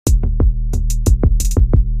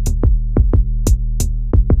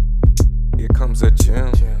comes a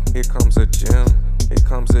gem. Here comes a gem. Here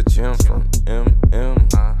comes a gem from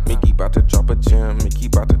MM. Mickey bout to drop a gem. Mickey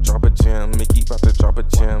bout to drop a gem. Mickey bout to drop a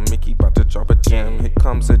gem. Mickey bout to drop a gem. Here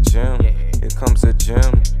comes a gem. Here comes a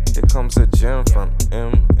gem. Here comes a gem from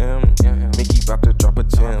MM. Mickey bout to drop a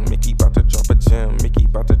gem. Mickey bout to drop a gem. Mickey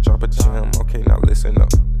bout to drop a gem. Okay, now listen up.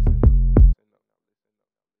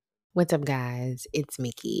 What's up, guys? It's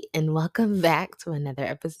Mickey, and welcome back to another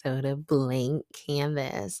episode of Blank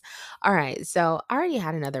Canvas. All right, so I already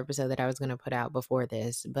had another episode that I was going to put out before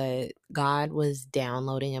this, but God was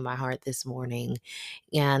downloading in my heart this morning,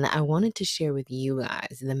 and I wanted to share with you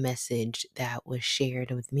guys the message that was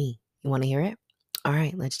shared with me. You want to hear it? All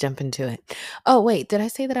right, let's jump into it. Oh, wait, did I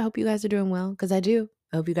say that I hope you guys are doing well? Because I do.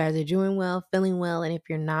 I hope you guys are doing well, feeling well, and if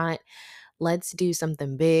you're not, let's do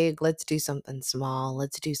something big. Let's do something small.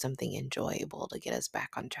 Let's do something enjoyable to get us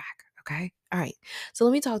back on track. Okay. All right. So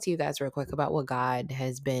let me talk to you guys real quick about what God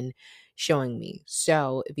has been showing me.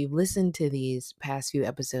 So if you've listened to these past few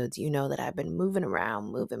episodes, you know that I've been moving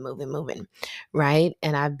around, moving, right?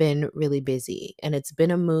 And I've been really busy. And it's been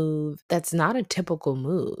a move that's not a typical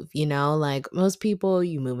move, like most people,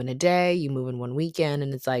 you move in a day, you move in one weekend,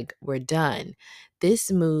 and it's like, we're done.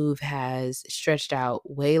 This move has stretched out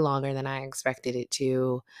way longer than I expected it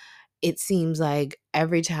to. It seems like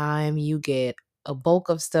every time you get a bulk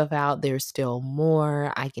of stuff out, there's still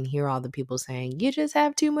more. I can hear all the people saying, you just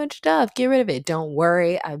have too much stuff. Get rid of it. Don't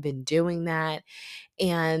worry. I've been doing that.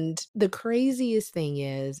 And the craziest thing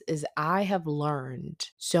is I have learned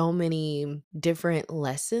so many different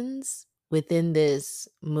lessons within this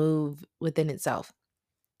move within itself.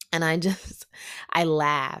 And I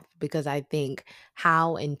laugh because I think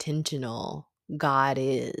how intentional God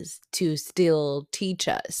is to still teach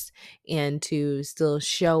us and to still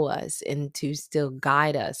show us and to still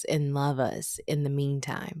guide us and love us in the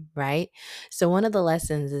meantime, right? So, one of the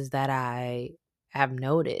lessons is that I have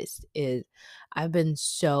noticed is I've been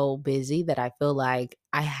so busy that I feel like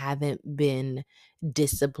I haven't been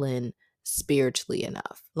disciplined spiritually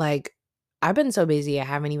enough. Like, I've been so busy, I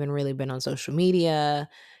haven't even really been on social media,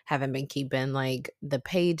 haven't been keeping like the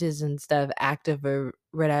pages and stuff active or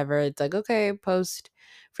whatever. It's like, okay, post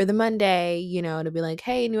for the Monday, to be like,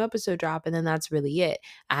 hey, new episode drop. And then that's really it.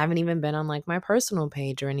 I haven't even been on like my personal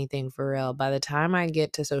page or anything for real. By the time I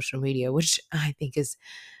get to social media, which I think is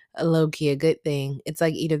a low key a good thing, it's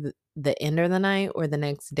like either the end of the night or the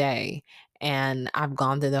next day. And I've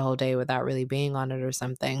gone through the whole day without really being on it or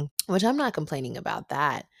something, which I'm not complaining about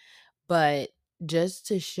that. But just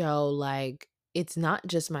to show, like, it's not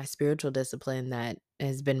just my spiritual discipline that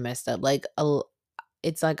has been messed up. Like,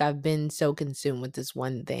 it's like I've been so consumed with this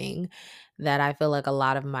one thing that I feel like a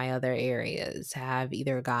lot of my other areas have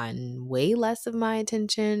either gotten way less of my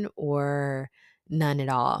attention or none at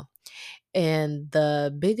all. And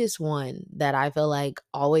the biggest one that I feel like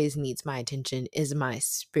always needs my attention is my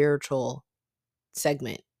spiritual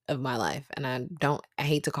segment of my life. And I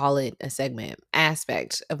hate to call it a segment,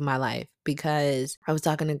 aspect of my life, because I was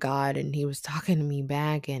talking to God and he was talking to me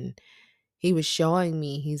back, and he was showing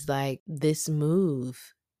me, he's like, this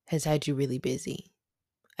move has had you really busy.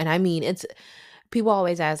 And I mean, it's people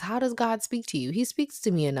always ask, how does God speak to you? He speaks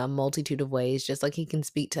to me in a multitude of ways, just like he can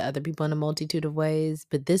speak to other people in a multitude of ways.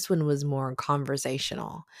 But this one was more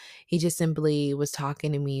conversational. He just simply was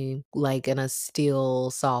talking to me like in a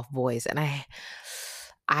still, soft voice. And I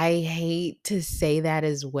hate to say that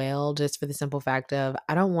as well, just for the simple fact of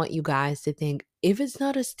I don't want you guys to think if it's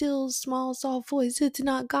not a still, small, soft voice, it's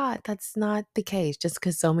not God. That's not the case. Just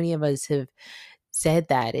because so many of us have said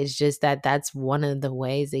that. It's just that that's one of the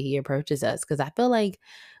ways that he approaches us. Because I feel like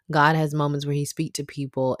God has moments where he speaks to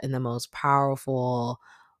people in the most powerful,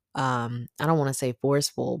 I don't want to say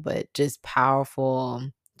forceful, but just powerful,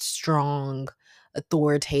 strong,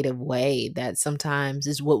 authoritative way that sometimes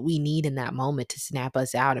is what we need in that moment to snap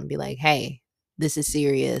us out and be like, hey, this is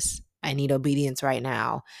serious. I need obedience right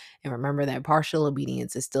now. And remember that partial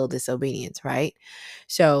obedience is still disobedience, right?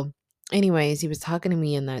 So, anyways, he was talking to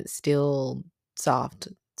me in that still, soft,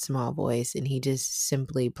 small voice, and he just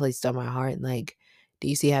simply placed on my heart, like, do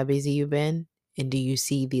you see how busy you've been? And do you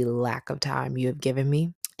see the lack of time you have given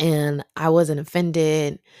me? And I wasn't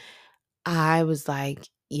offended. I was like,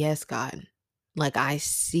 yes, God. Like, I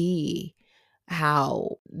see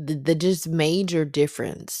how the just major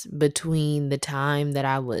difference between the time that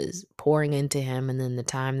I was pouring into him and then the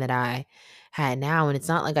time that I had now. And it's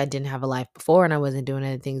not like I didn't have a life before and I wasn't doing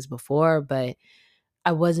other things before, but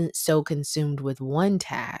I wasn't so consumed with one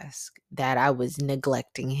task that I was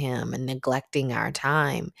neglecting him and neglecting our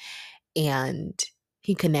time. And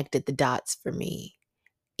he connected the dots for me.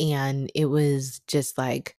 And it was just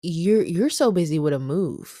like, you're so busy with a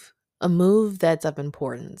move. a move that's of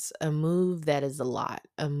importance, a move that is a lot,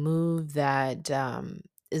 a move that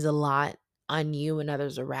is a lot on you and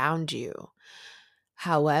others around you.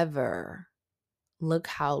 However, look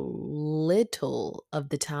how little of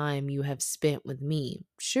the time you have spent with me.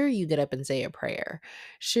 Sure, you get up and say a prayer.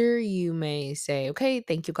 Sure, you may say, okay,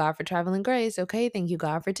 thank you, God, for traveling grace. Okay, thank you,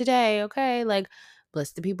 God, for today. Okay, like,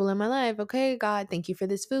 bless the people in my life. Okay, God, thank you for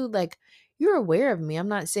this food. Like, you're aware of me. I'm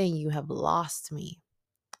not saying you have lost me,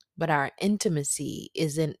 but our intimacy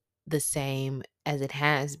isn't the same as it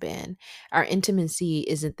has been. Our intimacy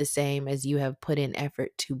isn't the same as you have put in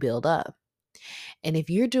effort to build up. And if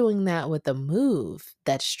you're doing that with a move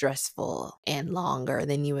that's stressful and longer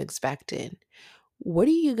than you expected, what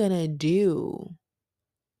are you going to do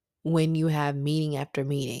when you have meeting after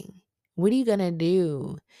meeting? What are you going to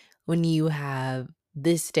do when you have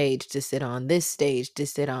this stage to sit on, this stage to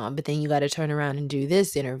sit on, but then you got to turn around and do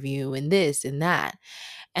this interview and this and that?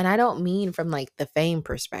 And I don't mean from like the fame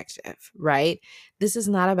perspective, right? This is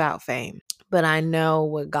not about fame, but I know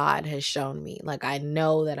what God has shown me. Like, I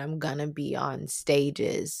know that I'm gonna be on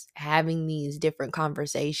stages having these different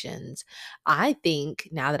conversations. I think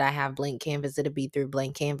now that I have Blank Canvas, it'll be through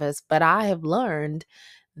Blank Canvas, but I have learned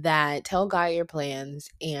that tell God your plans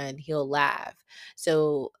and he'll laugh.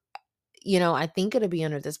 So, I think it'll be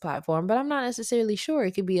under this platform, but I'm not necessarily sure.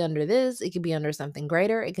 It could be under this, it could be under something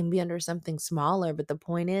greater, it can be under something smaller. But the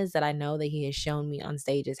point is that I know that he has shown me on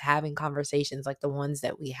stages having conversations like the ones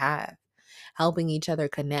that we have, helping each other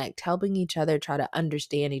connect, helping each other try to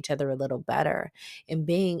understand each other a little better, and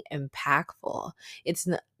being impactful. It's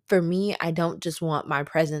not, for me, I don't just want my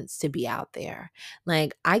presence to be out there.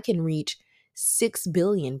 Like, I can reach 6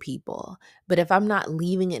 billion people, but if I'm not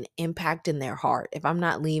leaving an impact in their heart, if I'm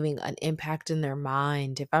not leaving an impact in their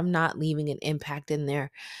mind, if I'm not leaving an impact in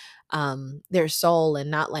their soul,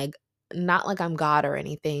 and not like I'm God or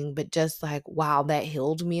anything, but just like, wow, that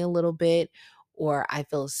healed me a little bit, or I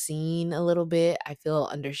feel seen a little bit, I feel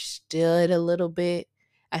understood a little bit,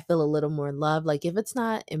 I feel a little more love. Like, if it's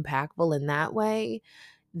not impactful in that way,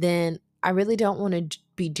 then I really don't want to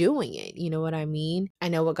be doing it. You know what I mean? I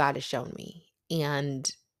know what God has shown me, and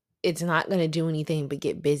it's not going to do anything but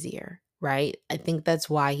get busier, right? I think that's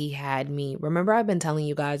why he had me. Remember, I've been telling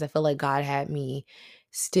you guys, I feel like God had me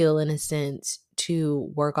still, in a sense,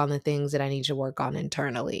 to work on the things that I need to work on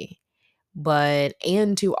internally, but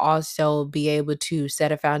and to also be able to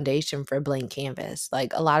set a foundation for Blank Canvas.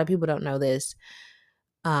 Like, a lot of people don't know this.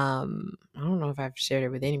 I don't know if I've shared it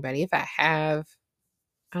with anybody. If I have,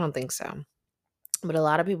 I don't think so. But a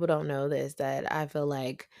lot of people don't know this, that I feel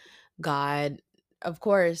like God, of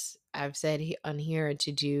course, I've said on here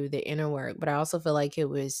to do the inner work, but I also feel like it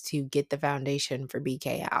was to get the foundation for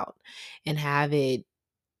BK out and have it,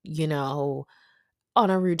 you know, on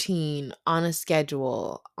a routine, on a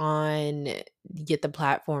schedule, on get the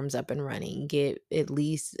platforms up and running, get at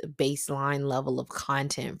least a baseline level of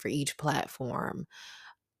content for each platform,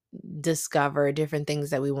 discover different things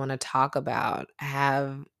that we want to talk about,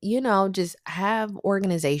 have, just have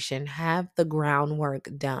organization, have the groundwork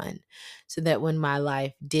done, so that when my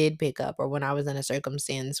life did pick up, or when I was in a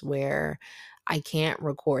circumstance where I can't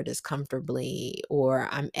record as comfortably, or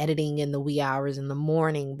I'm editing in the wee hours in the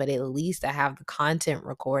morning, but at least I have the content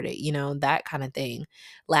recorded, that kind of thing.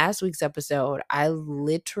 Last week's episode, I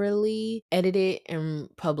literally edited and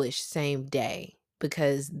published same day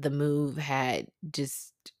because the move had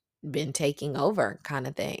just been taking over, kind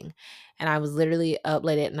of thing. And I was literally up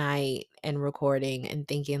late at night and recording and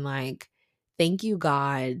thinking like, thank you,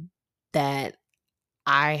 God, that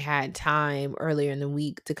I had time earlier in the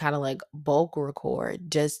week to kind of like bulk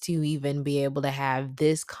record, just to even be able to have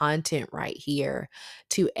this content right here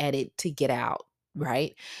to edit, to get out,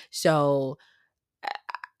 right? So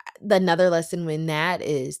another lesson in that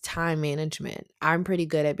is time management. I'm pretty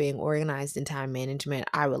good at being organized in time management,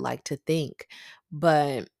 I would like to think,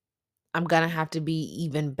 but I'm gonna have to be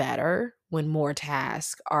even better when more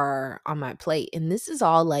tasks are on my plate. And this is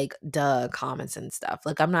all like common sense stuff.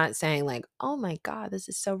 Like, I'm not saying like, oh my God, this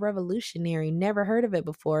is so revolutionary. Never heard of it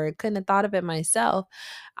before. Couldn't have thought of it myself.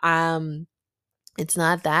 Um, it's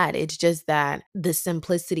not that. It's just that the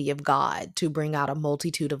simplicity of God to bring out a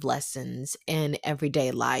multitude of lessons in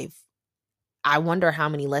everyday life. I wonder how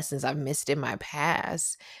many lessons I've missed in my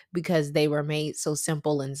past because they were made so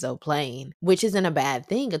simple and so plain, which isn't a bad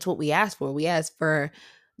thing. It's what we ask for. We ask for,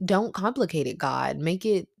 don't complicate it, God. Make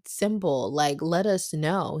it simple. Like, let us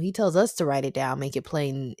know. He tells us to write it down, make it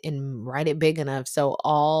plain, and write it big enough so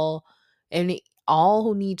all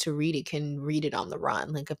who need to read it can read it on the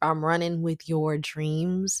run. Like, if I'm running with your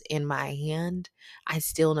dreams in my hand, I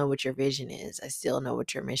still know what your vision is. I still know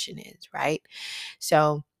what your mission is, right?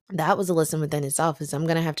 So that was a lesson within itself, is I'm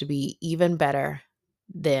gonna have to be even better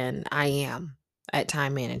than I am at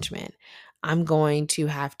time management. I'm going to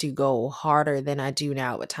have to go harder than I do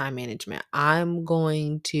now with time management. I'm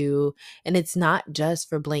going to, and it's not just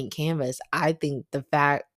for blank canvas. I think the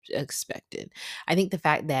fact expected. I think the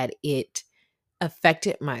fact that it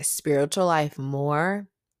affected my spiritual life more,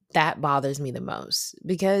 that bothers me the most.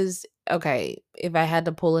 Because, okay, if I had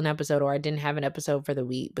to pull an episode or I didn't have an episode for the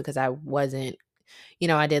week because I wasn't,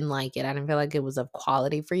 I didn't like it, I didn't feel like it was of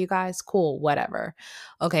quality for you guys, cool, whatever.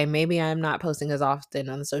 Okay, maybe I'm not posting as often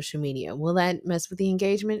on social media. Will that mess with the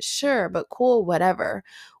engagement? Sure, but cool, whatever.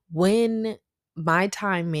 When my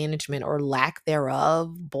time management or lack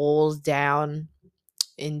thereof boils down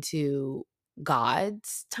into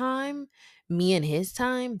God's time, me and his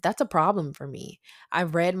time, that's a problem for me.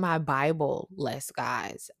 I've read my Bible less,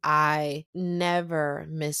 guys. I never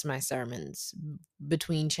miss my sermons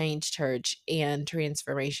between Change Church and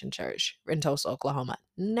Transformation Church in Tulsa, Oklahoma.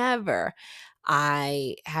 Never.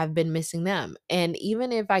 I have been missing them. And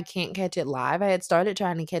even if I can't catch it live, I had started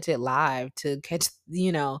trying to catch it live to catch,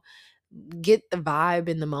 get the vibe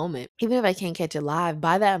in the moment. Even if I can't catch it live,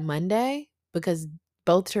 by that Monday, because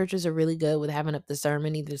both churches are really good with having up the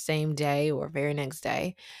sermon either the same day or very next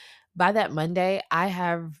day. By that Monday, I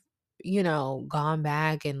have, gone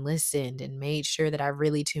back and listened and made sure that I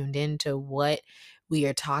really tuned into what we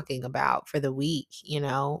are talking about for the week.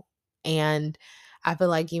 And I feel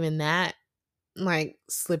like even that like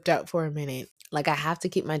slipped out for a minute. Like I have to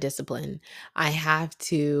keep my discipline. I have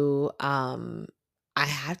to I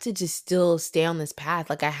have to just still stay on this path.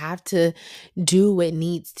 Like I have to do what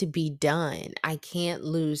needs to be done. I can't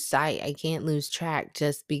lose sight. I can't lose track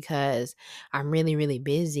just because I'm really really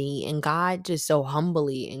busy. And God just so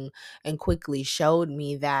humbly and quickly showed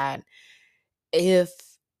me that if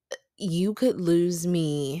you could lose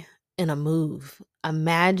me in a move.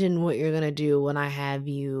 Imagine what you're going to do when I have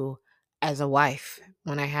you as a wife,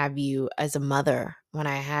 when I have you as a mother, when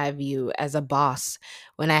I have you as a boss,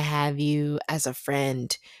 when I have you as a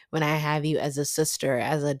friend, when I have you as a sister,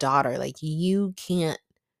 as a daughter. Like, you can't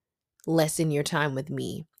lessen your time with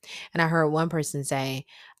me. And I heard one person say,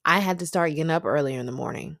 I had to start getting up earlier in the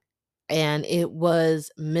morning. And it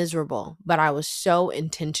was miserable, but I was so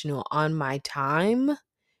intentional on my time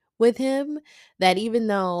with him that even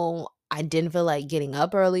though I didn't feel like getting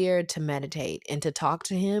up earlier to meditate and to talk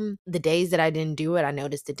to him, the days that I didn't do it, I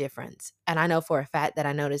noticed a difference. And I know for a fact that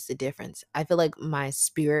I noticed a difference. I feel like my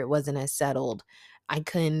spirit wasn't as settled. I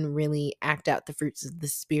couldn't really act out the fruits of the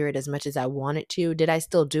spirit as much as I wanted to. Did I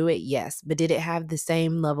still do it? Yes. But did it have the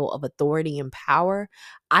same level of authority and power?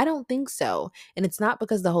 I don't think so. And it's not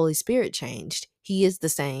because the Holy Spirit changed. He is the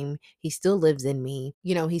same. He still lives in me.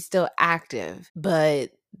 He's still active.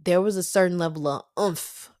 But there was a certain level of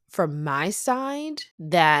oomph from my side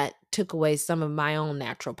that took away some of my own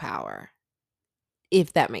natural power,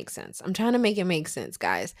 if that makes sense. I'm trying to make it make sense,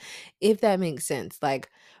 guys. If that makes sense. Like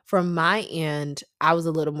from my end, I was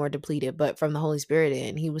a little more depleted, but from the Holy Spirit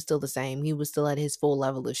end, he was still the same. He was still at his full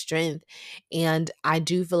level of strength. And I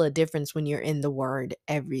do feel a difference when you're in the word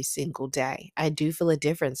every single day. I do feel a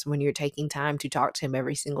difference when you're taking time to talk to him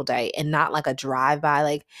every single day and not like a drive by,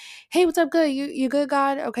 like, hey, what's up? Good. You good,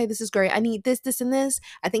 God? Okay, this is great. I need this, this, and this.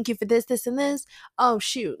 I thank you for this, this, and this. Oh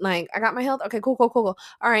shoot. Like I got my health. Okay, cool, cool, cool, cool.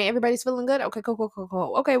 All right, everybody's feeling good. Okay, cool, cool, cool,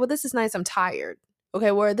 cool. Okay, well, this is nice. I'm tired.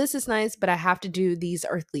 Okay, well, this is nice, but I have to do these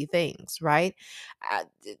earthly things, right? I,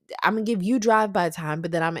 I'm gonna give you drive by time,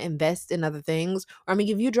 but then I'm gonna invest in other things, or I'm gonna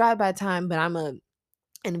give you drive by time, but I'm gonna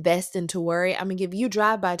invest into worry. I'm gonna give you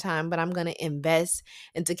drive by time, but I'm gonna invest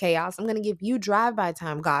into chaos. I'm gonna give you drive by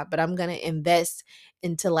time, God, but I'm gonna invest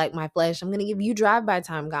into like my flesh. I'm gonna give you drive by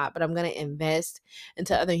time, God, but I'm gonna invest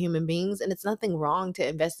into other human beings. And it's nothing wrong to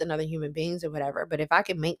invest in other human beings or whatever. But if I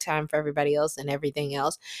can make time for everybody else and everything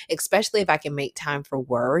else, especially if I can make time for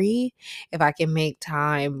worry, if I can make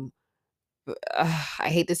time, I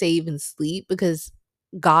hate to say even sleep, because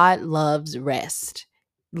God loves rest.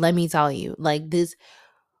 Let me tell you, like this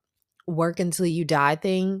work until you die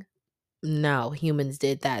thing, no, humans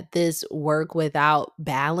did that. This work without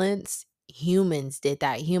balance, humans did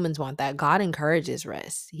that. Humans want that. God encourages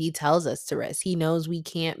rest. He tells us to rest. He knows we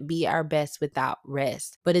can't be our best without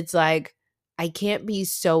rest. But it's like, I can't be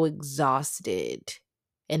so exhausted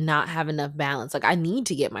and not have enough balance. Like, I need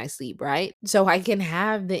to get my sleep, right? So I can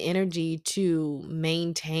have the energy to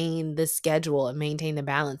maintain the schedule and maintain the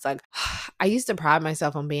balance. Like, I used to pride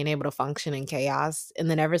myself on being able to function in chaos. And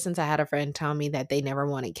then ever since I had a friend tell me that they never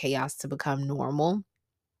wanted chaos to become normal,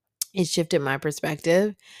 it shifted my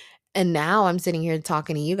perspective. And now I'm sitting here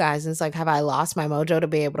talking to you guys, and it's like, have I lost my mojo to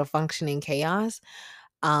be able to function in chaos?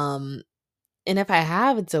 Um, And if I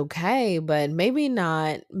have, it's okay, but maybe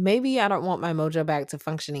not. Maybe I don't want my mojo back to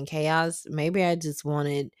function in chaos. Maybe I just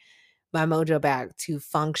wanted my mojo back to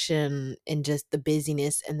function in just the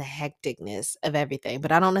busyness and the hecticness of everything.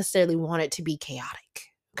 But I don't necessarily want it to be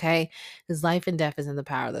chaotic. Okay. Because life and death is in the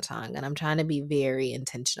power of the tongue. And I'm trying to be very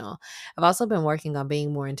intentional. I've also been working on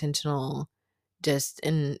being more intentional just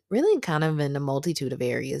in really kind of in a multitude of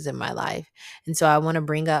areas in my life. And so I want to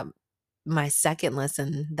bring up my second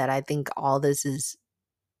lesson that I think all this is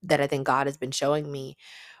that I think God has been showing me,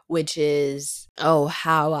 which is,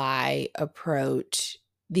 how I approach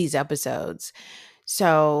these episodes.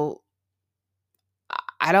 So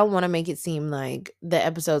I don't want to make it seem like the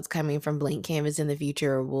episodes coming from Blank Canvas in the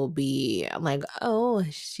future will be like, oh,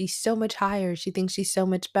 she's so much higher. She thinks she's so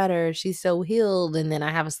much better. She's so healed. And then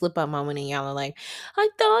I have a slip up moment and y'all are like, I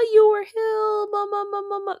thought you were healed. Mama, mama,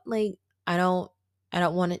 mama. Like, I don't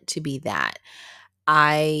want it to be that.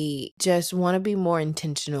 I just want to be more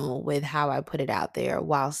intentional with how I put it out there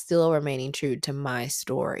while still remaining true to my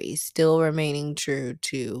story, still remaining true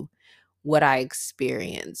to what I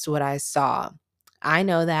experienced, what I saw. I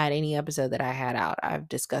know that any episode that I had out, I've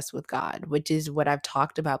discussed with God, which is what I've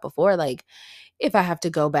talked about before. Like, if I have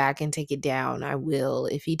to go back and take it down, I will.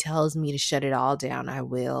 If He tells me to shut it all down, I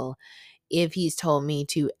will. If He's told me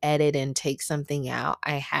to edit and take something out,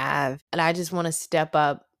 I have. And I just want to step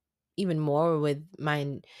up even more with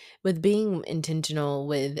being intentional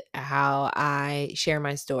with how I share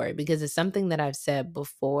my story, because it's something that I've said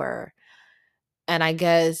before. And I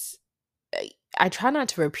guess I try not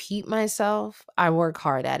to repeat myself. I work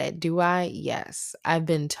hard at it. Do I? Yes. I've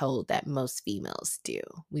been told that most females do.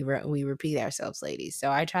 We repeat ourselves, ladies. So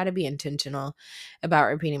I try to be intentional about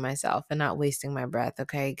repeating myself and not wasting my breath,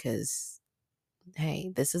 okay? Cuz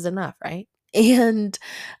hey, this is enough, right? And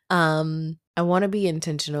I want to be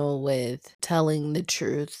intentional with telling the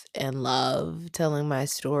truth in love, telling my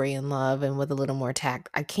story in love and with a little more tact.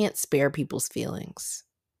 I can't spare people's feelings,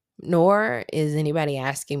 nor is anybody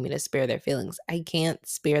asking me to spare their feelings. I can't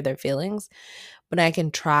spare their feelings, but I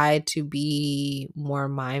can try to be more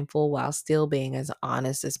mindful while still being as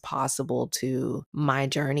honest as possible to my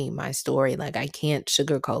journey, my story. Like, I can't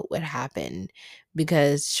sugarcoat what happened,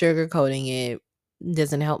 because sugarcoating it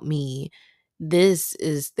doesn't help me. This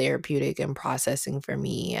is therapeutic and processing for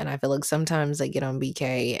me. And I feel like sometimes I get on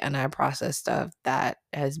BK and I process stuff that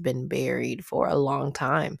has been buried for a long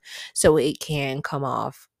time. So it can come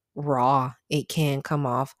off raw, it can come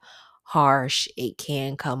off harsh, it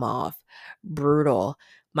can come off brutal.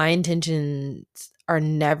 My intentions are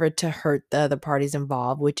never to hurt the other parties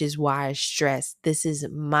involved, which is why I stress this is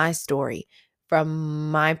my story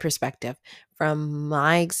from my perspective, from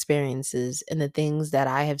my experiences and the things that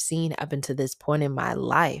I have seen up until this point in my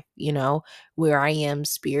life, where I am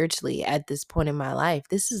spiritually at this point in my life.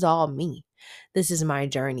 This is all me. This is my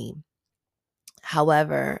journey.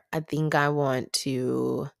 However, I think I want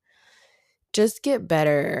to just get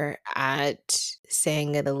better at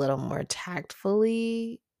saying it a little more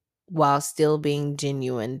tactfully while still being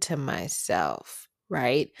genuine to myself,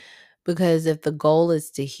 right? Because if the goal is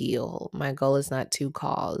to heal, my goal is not to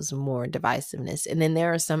cause more divisiveness. And then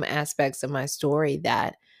there are some aspects of my story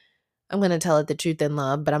that I'm going to tell it the truth in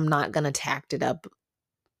love, but I'm not going to tact it up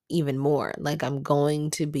even more. Like, I'm going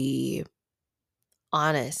to be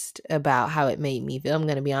honest about how it made me feel. I'm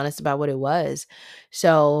going to be honest about what it was.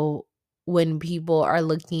 So when people are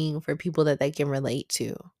looking for people that they can relate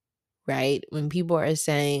to, right? When people are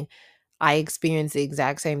saying, I experienced the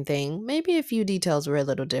exact same thing, maybe a few details were a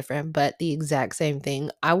little different, but the exact same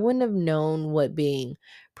thing, I wouldn't have known what being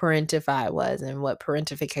parentified was and what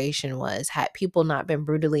parentification was had people not been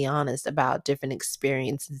brutally honest about different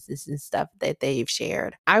experiences and stuff that they've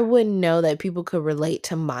shared. I wouldn't know that people could relate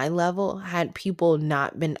to my level had people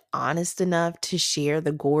not been honest enough to share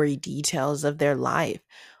the gory details of their life.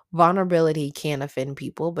 Vulnerability can offend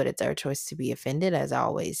people, but it's our choice to be offended, as I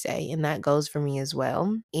always say. And that goes for me as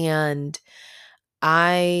well. And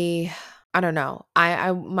I I don't know.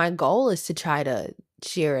 I my goal is to try to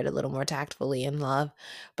share it a little more tactfully in love,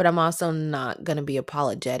 but I'm also not going to be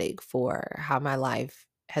apologetic for how my life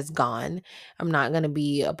has gone. I'm not going to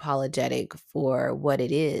be apologetic for what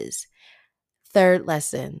it is. Third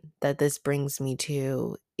lesson that this brings me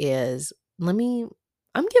to is, I'm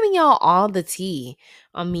giving y'all all the tea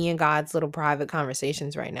on me and God's little private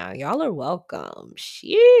conversations right now. Y'all are welcome.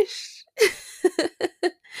 Sheesh.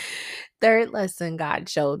 Third lesson God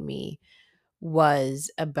showed me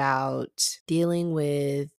was about dealing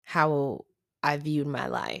with how I viewed my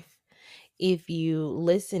life. If you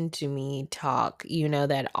listen to me talk, you know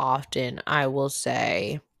that often I will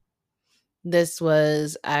say,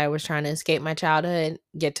 I was trying to escape my childhood,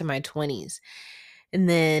 get to my 20s, and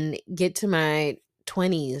then get to my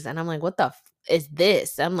 20s. And I'm like, what the is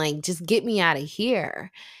this? I'm like, just get me out of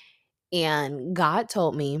here. And God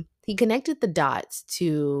told me, He connected the dots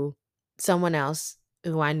to someone else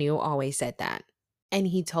who I knew always said that. And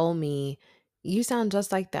He told me, you sound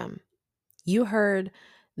just like them. You heard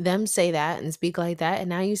them say that and speak like that, and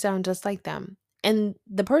now you sound just like them. And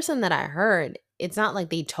the person that I heard, it's not like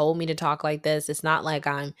they told me to talk like this. It's not like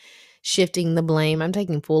I'm shifting the blame. I'm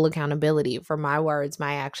taking full accountability for my words,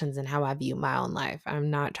 my actions, and how I view my own life. I'm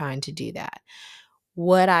not trying to do that.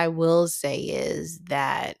 What I will say is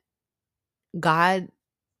that God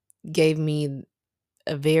gave me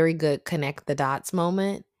a very good connect the dots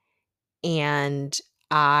moment, and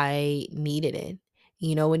I needed it.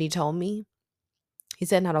 You know what He told me? He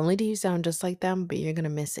said, not only do you sound just like them, but you're going to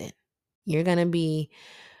miss it. You're going to be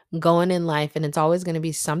going in life, and it's always going to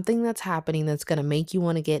be something that's happening that's going to make you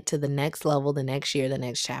want to get to the next level, the next year, the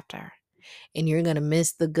next chapter. And you're going to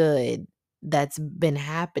miss the good that's been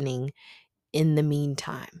happening in the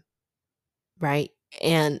meantime. Right?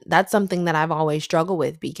 And that's something that I've always struggled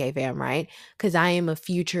with, BK fam, right? Because I am a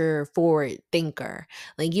future forward thinker.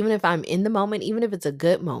 Like, even if I'm in the moment, even if it's a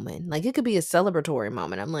good moment, like it could be a celebratory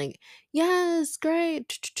moment. I'm like, yes,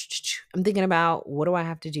 great. I'm thinking about what do I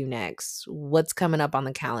have to do next? What's coming up on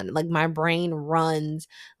the calendar? Like, my brain runs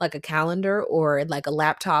like a calendar or like a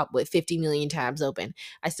laptop with 50 million tabs open.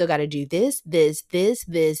 I still got to do this,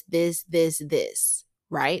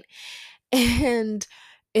 right? And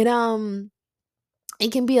it,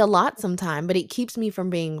 it can be a lot sometime, but it keeps me from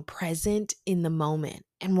being present in the moment.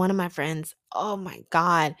 And one of my friends, oh my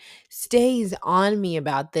God, stays on me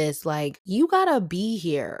about this. Like, you gotta be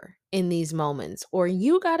here in these moments, or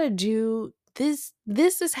you gotta do this.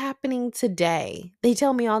 This is happening today. They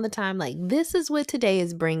tell me all the time, like, this is what today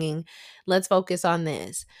is bringing. Let's focus on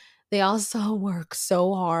this. They also work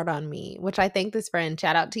so hard on me, which I thank this friend.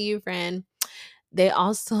 Shout out to you, friend. They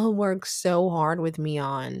also work so hard with me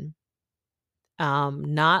on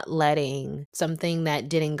not letting something that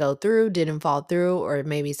didn't go through, didn't fall through, or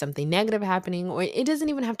maybe something negative happening, or it doesn't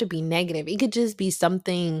even have to be negative. It could just be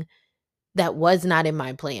something that was not in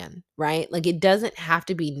my plan, right? Like, it doesn't have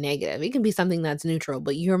to be negative. It can be something that's neutral,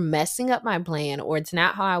 but you're messing up my plan, or it's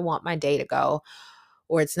not how I want my day to go,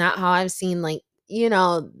 or it's not how I've seen, like,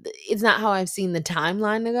 it's not how I've seen the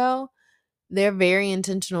timeline to go. They're very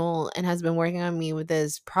intentional and has been working on me with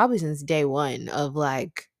this probably since day one of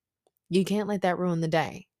like, you can't let that ruin the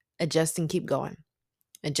day. Adjust and keep going.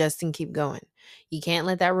 Adjust and keep going. You can't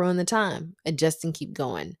let that ruin the time. Adjust and keep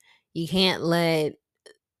going. You can't let,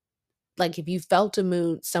 like, if you felt a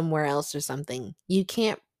mood somewhere else or something, you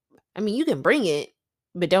can't, I mean, you can bring it,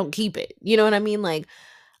 but don't keep it. You know what I mean? Like,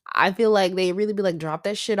 I feel like they really be like, drop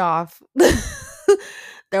that shit off,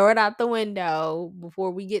 throw it out the window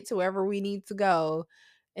before we get to wherever we need to go.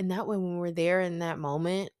 And that way, when we're there in that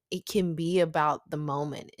moment, it can be about the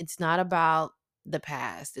moment. It's not about the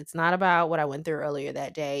past. It's not about what I went through earlier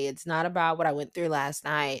that day. It's not about what I went through last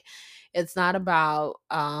night. It's not about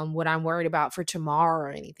what I'm worried about for tomorrow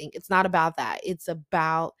or anything. It's not about that. It's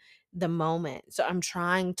about the moment. So I'm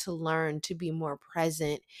trying to learn to be more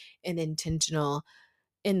present and intentional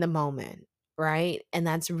in the moment, right? And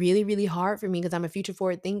that's really, really hard for me because I'm a future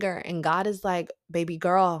forward thinker. And God is like, baby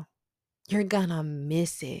girl, you're gonna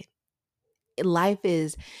miss it. Life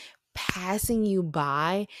is passing you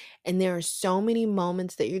by, and there are so many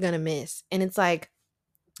moments that you're gonna miss. And it's like,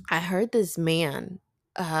 I heard this man,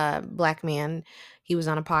 black man, he was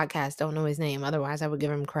on a podcast, don't know his name, otherwise I would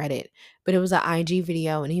give him credit. But it was an IG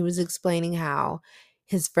video, and he was explaining how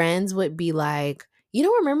his friends would be like, you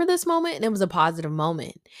don't remember this moment? And it was a positive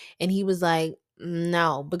moment. And he was like,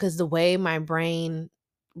 no, because the way my brain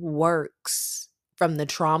works from the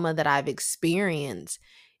trauma that I've experienced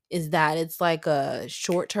is that it's like a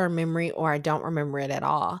short-term memory, or I don't remember it at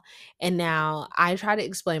all. And now I try to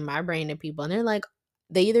explain my brain to people, and they're like,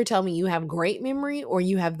 they either tell me you have great memory or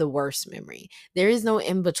you have the worst memory. There is no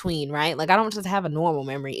in between, right? Like, I don't just have a normal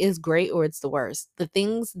memory. It's great or it's the worst. The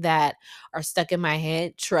things that are stuck in my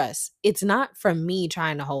head, trust, it's not from me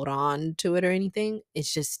trying to hold on to it or anything.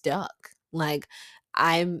 It's just stuck. Like,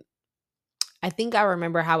 I'm I think I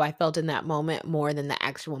remember how I felt in that moment more than the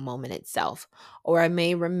actual moment itself. Or I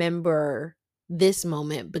may remember this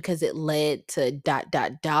moment because it led to dot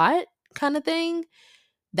dot dot kind of thing.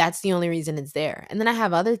 That's the only reason it's there. And then I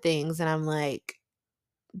have other things and I'm like,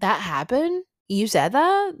 that happened? You said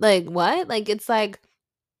that? Like, what? Like, it's like,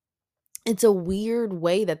 it's a weird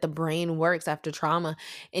way that the brain works after trauma.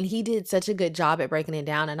 And he did such a good job at breaking it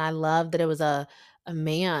down. And I love that it was a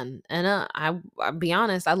man. And I'll be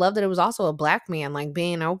honest, I love that it was also a black man, like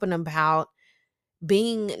being open about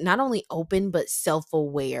being not only open but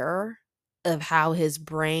self-aware of how his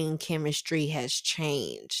brain chemistry has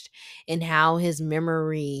changed and how his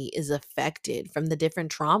memory is affected from the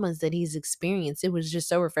different traumas that he's experienced. It was just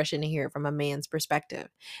so refreshing to hear it from a man's perspective,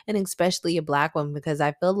 and especially a black one, because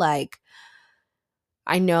I feel like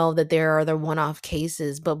I know that there are the one-off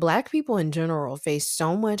cases, but black people in general face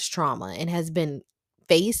so much trauma and has been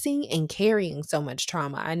facing and carrying so much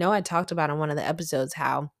trauma. I know I talked about on one of the episodes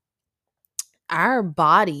how our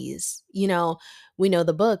bodies, we know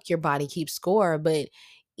the book, Your Body Keeps Score, but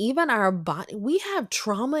even our body, we have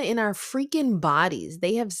trauma in our freaking bodies.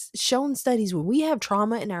 They have shown studies where we have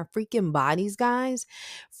trauma in our freaking bodies, guys,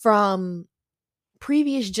 from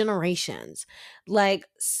previous generations. Like,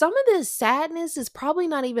 some of this sadness is probably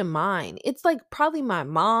not even mine. It's like probably my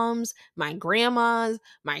mom's, my grandma's,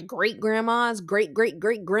 my great grandma's, great great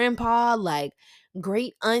great grandpa, like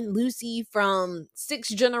great Aunt Lucy from 6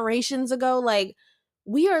 generations ago. Like,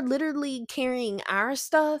 we are literally carrying our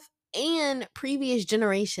stuff and previous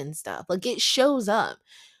generation stuff. Like, it shows up.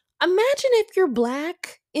 Imagine if you're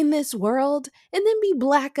black in this world and then be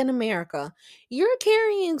black in America. You're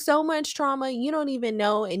carrying so much trauma you don't even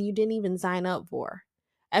know and you didn't even sign up for.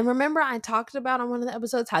 And remember, I talked about on one of the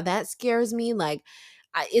episodes how that scares me. Like,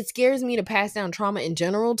 it scares me to pass down trauma in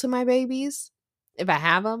general to my babies if I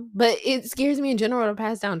have them, but it scares me in general to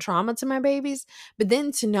pass down trauma to my babies. But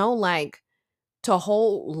then to know, like, to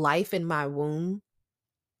hold life in my womb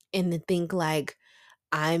and to think, like,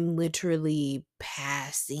 I'm literally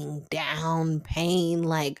passing down pain,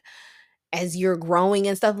 like, as you're growing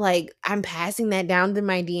and stuff, like, I'm passing that down to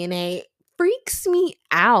my DNA, freaks me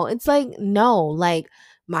out. It's like, no, like,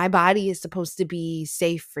 my body is supposed to be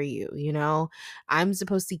safe for you, you know? I'm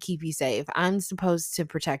supposed to keep you safe. I'm supposed to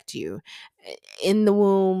protect you in the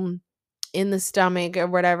womb, in the stomach, or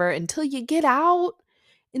whatever until you get out.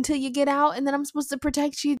 Until you get out, and then I'm supposed to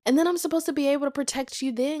protect you, and then I'm supposed to be able to protect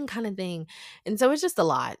you then, kind of thing. And so it's just a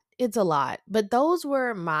lot. It's a lot. But those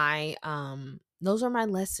are my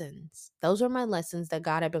lessons. Those are my lessons that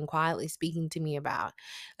God had been quietly speaking to me about.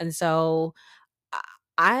 And so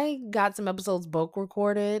I I got some episodes bulk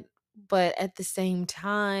recorded, but at the same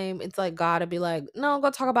time, it's like God would be like, no,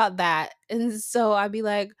 go talk about that. And so I'd be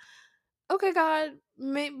like, okay, God,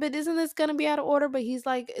 but isn't this gonna be out of order? But he's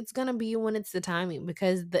like, it's gonna be when it's the timing,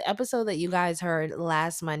 because the episode that you guys heard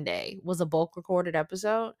last Monday was a bulk recorded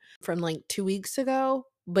episode from like 2 weeks ago,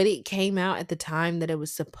 but it came out at the time that it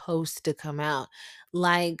was supposed to come out.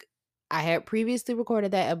 Like, I had previously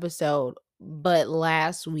recorded that episode, but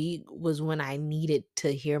last week was when I needed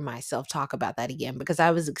to hear myself talk about that again, because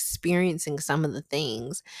I was experiencing some of the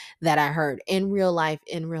things that I heard in real life,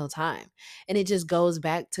 in real time. And it just goes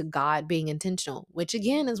back to God being intentional, which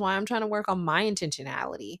again is why I'm trying to work on my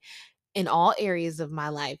intentionality in all areas of my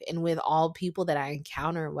life and with all people that I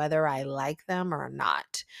encounter, whether I like them or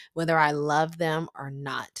not, whether I love them or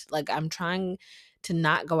not. Like, I'm trying to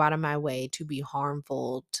not go out of my way to be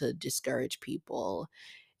harmful, to discourage people,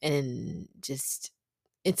 and just,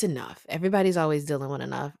 it's enough. Everybody's always dealing with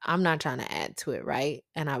enough. I'm not trying to add to it, right?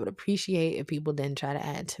 And I would appreciate if people didn't try to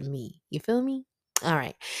add to me. You feel me? All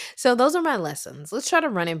right. So those are my lessons. Let's try to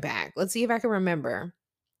run it back. Let's see if I can remember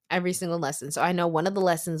every single lesson. So I know one of the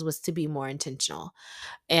lessons was to be more intentional,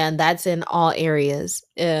 and that's in all areas,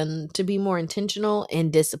 and to be more intentional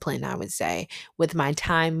and disciplined, I would say, with my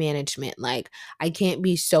time management. Like, I can't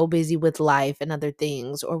be so busy with life and other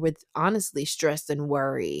things, or with honestly stress and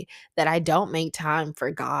worry, that I don't make time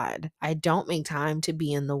for God. I don't make time to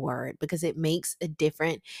be in the word, because it makes a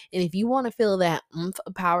difference. And if you want to feel that oomph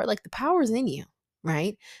of power, like, the power is in you,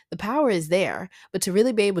 right? The power is there, but to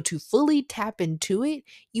really be able to fully tap into it,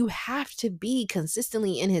 you have to be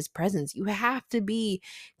consistently in his presence. You have to be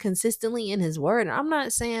consistently in his word. And I'm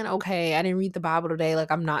not saying, okay, I didn't read the Bible today,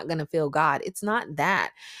 like, I'm not gonna feel God. It's not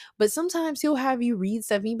that. But sometimes he'll have you read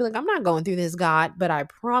stuff and you be like, I'm not going through this, God, but I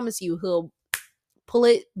promise you he'll pull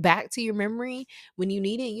it back to your memory when you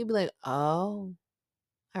need it. You'll be like, oh,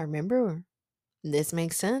 I remember. This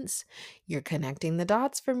makes sense. You're connecting the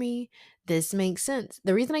dots for me. This makes sense.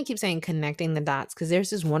 The reason I keep saying connecting the dots, because there's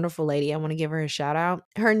this wonderful lady. I want to give her a shout out.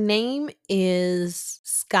 Her name is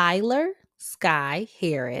Sky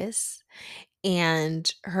Harris,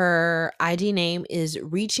 and her IG name is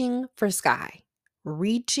Reaching for Sky.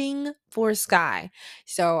 Reaching for Sky.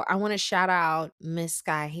 So I want to shout out Miss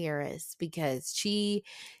Sky Harris, because she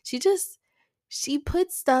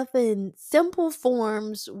puts stuff in simple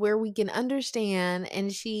forms where we can understand,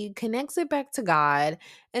 and she connects it back to God,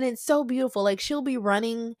 and it's so beautiful. Like, she'll be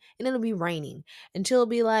running and it'll be raining, and she'll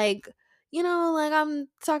be like, like I'm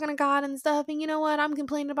talking to God and stuff, and you know what? I'm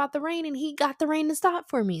complaining about the rain and he got the rain to stop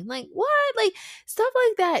for me. Like, what? Like, stuff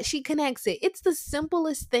like that. She connects it. It's the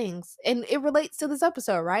simplest things. And it relates to this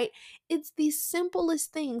episode, right? It's the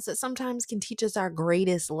simplest things that sometimes can teach us our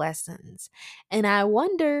greatest lessons. And I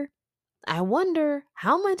wonder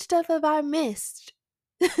how much stuff have I missed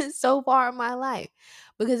so far in my life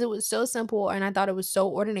because it was so simple and I thought it was so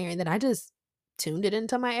ordinary that I just tuned it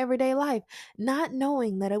into my everyday life, not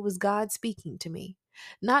knowing that it was God speaking to me,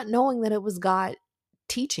 not knowing that it was God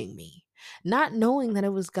teaching me, not knowing that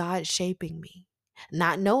it was God shaping me.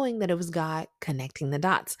 Not knowing that it was God connecting the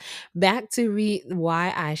dots. Back to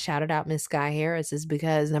why I shouted out Miss Sky Harris is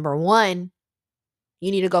because number one,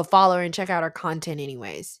 you need to go follow her and check out her content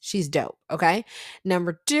anyways. She's dope, okay?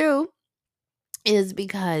 Number two is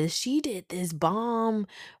because she did this bomb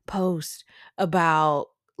post about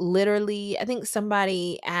literally, I think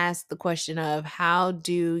somebody asked the question of how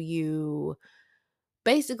do you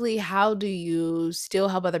still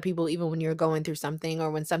help other people even when you're going through something or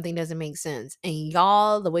when something doesn't make sense? And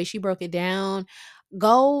y'all, the way she broke it down,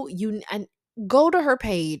 go to her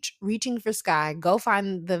page, Reaching for Sky. Go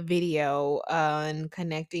find the video on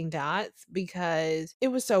connecting dots because it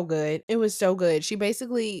was so good. It was so good. She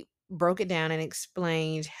basically broke it down and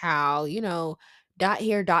explained how, dot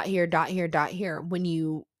here, dot here, dot here, dot here. When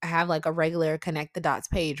you have like a regular connect the dots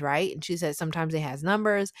page, right? And she said sometimes it has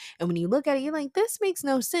numbers. And when you look at it, you're like, this makes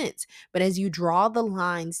no sense. But as you draw the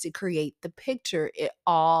lines to create the picture, it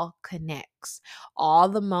all connects. All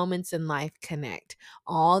the moments in life connect.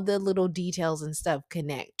 All the little details and stuff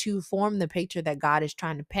connect to form the picture that God is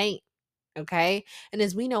trying to paint. Okay. And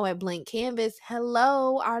as we know at Blank Canvas,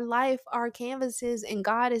 hello, our life, our canvases, and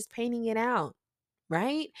God is painting it out.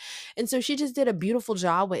 Right. And so she just did a beautiful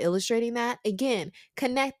job with illustrating that. Again,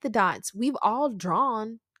 connect the dots. We've all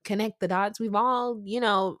drawn, connect the dots. We've all,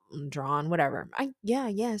 drawn, whatever.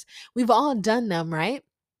 Yes. We've all done them, right?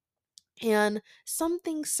 And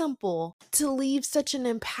something simple to leave such an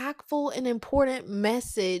impactful and important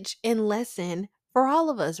message and lesson for all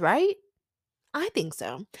of us, right? I think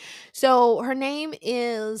so. So her name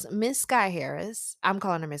is Miss Sky Harris. I'm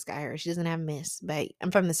calling her Miss Sky Harris. She doesn't have Miss, but I'm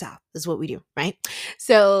from the South. That's what we do, right?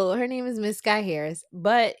 So her name is Miss Sky Harris,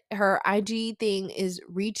 but her IG thing is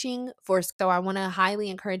Reaching for. So I want to highly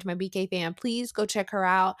encourage my BK fan. Please go check her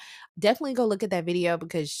out. Definitely go look at that video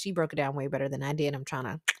because she broke it down way better than I did. I'm trying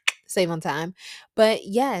to save on time. But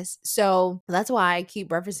yes, so that's why I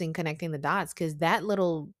keep referencing connecting the dots because that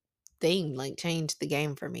little thing like changed the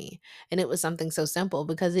game for me. And it was something so simple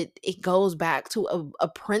because it goes back to a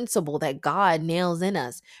principle that God nails in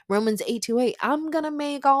us. Romans 8:28. I'm gonna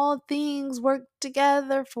make all things work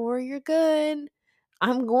together for your good.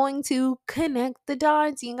 I'm going to connect the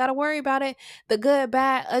dots. You ain't gotta worry about it. The good,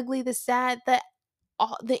 bad, ugly, the sad,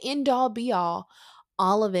 the end all be all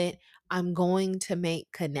of it. I'm going to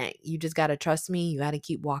make connect. You just gotta trust me. You gotta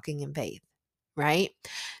keep walking in faith, right?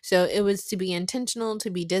 So it was to be intentional, to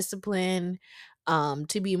be disciplined,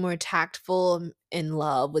 to be more tactful in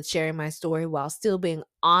love with sharing my story while still being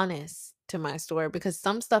honest to my story because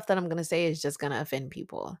some stuff that I'm going to say is just going to offend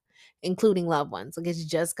people, including loved ones. Like it's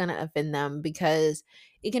just going to offend them because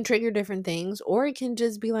it can trigger different things or it can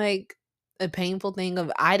just be like a painful thing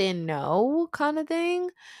of I didn't know kind of thing.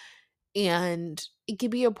 And it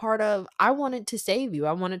could be a part of, I wanted to save you.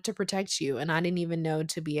 I wanted to protect you. And I didn't even know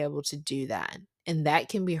to be able to do that. And that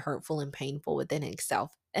can be hurtful and painful within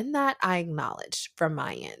itself. And that I acknowledge from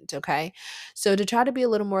my end. Okay. So to try to be a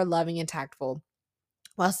little more loving and tactful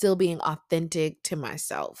while still being authentic to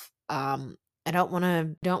myself. I don't want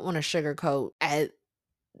to sugarcoat at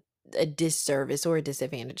a disservice or a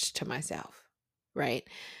disadvantage to myself. Right.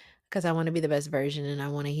 Because I want to be the best version and I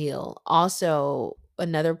want to heal. Also,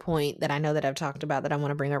 another point that I know that I've talked about that I want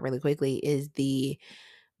to bring up really quickly is the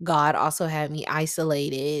God also had me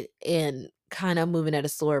isolated and kind of moving at a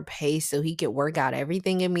slower pace so he could work out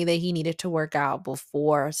everything in me that he needed to work out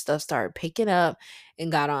before stuff started picking up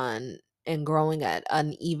and got on and growing at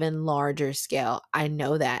an even larger scale. I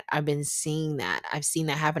know that. I've been seeing that. I've seen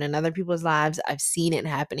that happen in other people's lives. I've seen it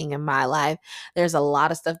happening in my life. There's a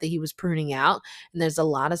lot of stuff that he was pruning out, and there's a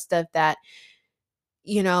lot of stuff that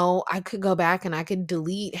I could go back and I could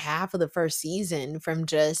delete half of the first season from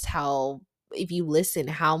just how, if you listen,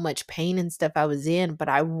 how much pain and stuff I was in. But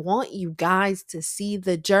I want you guys to see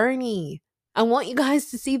the journey. I want you guys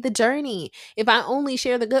to see the journey. If I only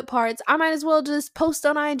share the good parts, I might as well just post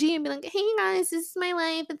on IG and be like, hey guys, this is my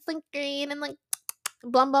life. It's like great. And like,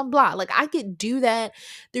 blah, blah, blah. Like I could do that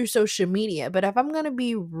through social media. But if I'm going to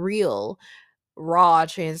be real, raw,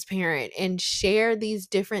 transparent, and share these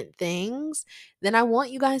different things, then I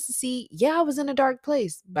want you guys to see, yeah, I was in a dark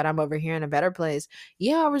place, but I'm over here in a better place.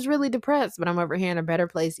 Yeah, I was really depressed, but I'm over here in a better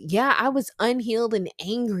place. Yeah, I was unhealed and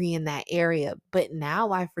angry in that area, but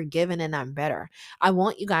now I've forgiven and I'm better. I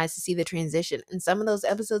want you guys to see the transition. And some of those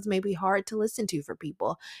episodes may be hard to listen to for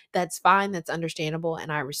people. That's fine, that's understandable,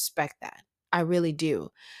 and I respect that. I really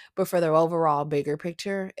do. But for the overall bigger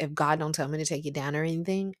picture, if God don't tell me to take it down or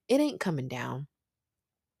anything, it ain't coming down.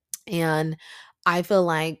 And I feel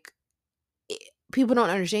like i- people don't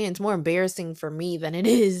understand, it's more embarrassing for me than it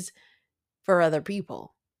is for other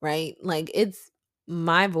people, right? Like, it's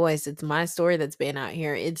my voice, it's my story that's been out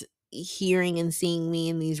here. It's hearing and seeing me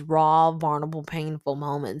in these raw, vulnerable, painful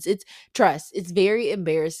moments. It's very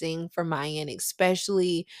embarrassing for my end,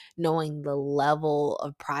 especially knowing the level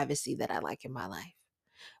of privacy that I like in my life.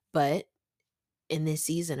 But in this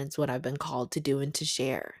season, it's what I've been called to do and to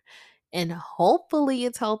share. And hopefully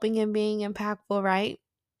it's helping and being impactful, right?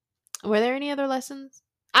 Were there any other lessons?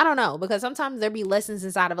 I don't know, because sometimes there be lessons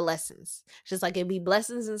inside of a lessons. Just like it be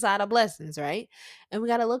blessings inside of blessings, right? And we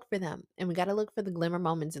got to look for them. And we got to look for the glimmer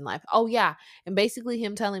moments in life. Oh yeah, and basically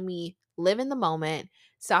him telling me live in the moment.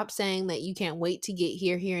 Stop saying that you can't wait to get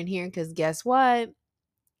here, here, and here, because guess what?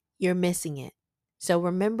 You're missing it. So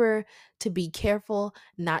remember to be careful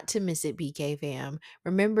not to miss it, BK fam.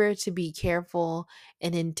 Remember to be careful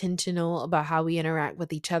and intentional about how we interact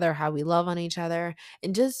with each other, how we love on each other,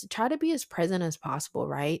 and just try to be as present as possible,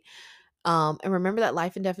 right? And remember that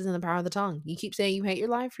life and death is in the power of the tongue. You keep saying you hate your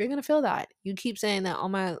life, you're gonna feel that. You keep saying that, oh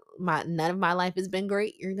my none of my life has been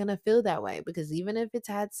great, you're gonna feel that way, because even if it's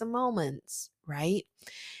had some moments, right?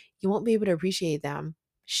 You won't be able to appreciate them.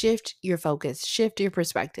 Shift your focus, shift your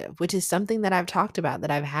perspective, which is something that I've talked about,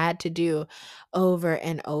 that I've had to do over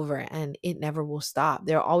and over, and it never will stop.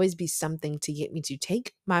 There'll always be something to get me to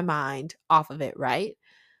take my mind off of it, right?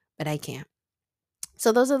 But I can't.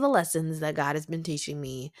 So those are the lessons that God has been teaching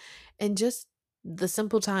me, and just the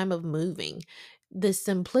simple time of moving. The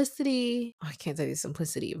simplicity, I can't say the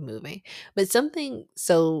simplicity of moving, but something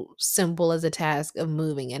so simple as a task of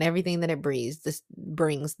moving and everything that it brings,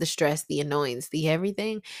 the stress, the annoyance, the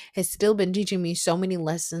everything, has still been teaching me so many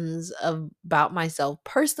lessons about myself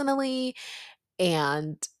personally,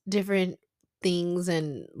 and different things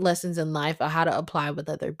and lessons in life of how to apply with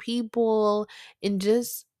other people, and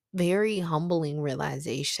just very humbling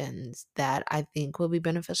realizations that I think will be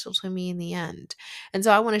beneficial to me in the end. And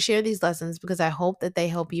so I want to share these lessons because I hope that they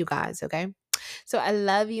help you guys, okay? So I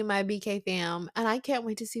love you, my BK fam, and I can't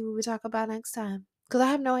wait to see what we talk about next time, because I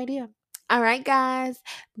have no idea. All right, guys.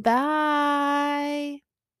 Bye.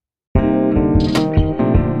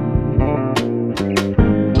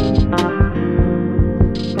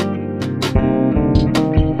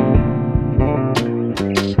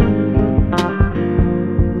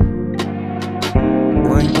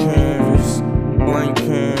 Blank canvas, blank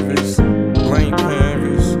canvas, blank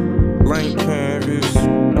canvas, blank canvas.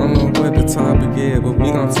 Don't know what the topic is, but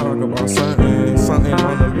we gon' talk about something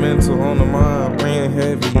on the mental, on the mind, weighing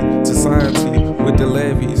heavy. Society with the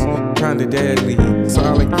levies, kinda deadly.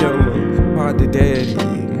 Silent killer, hard to daddy.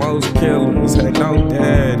 Most killers had no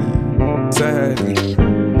daddy. Sadly,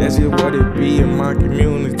 that's just what it be in my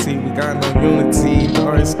community. We got no unity.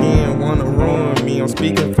 Dark skin wanna ruin me. I'm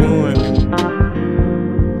speaking fluently.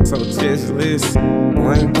 So just listen,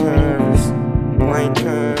 blank canvas, blank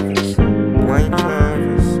canvas, blank canvas.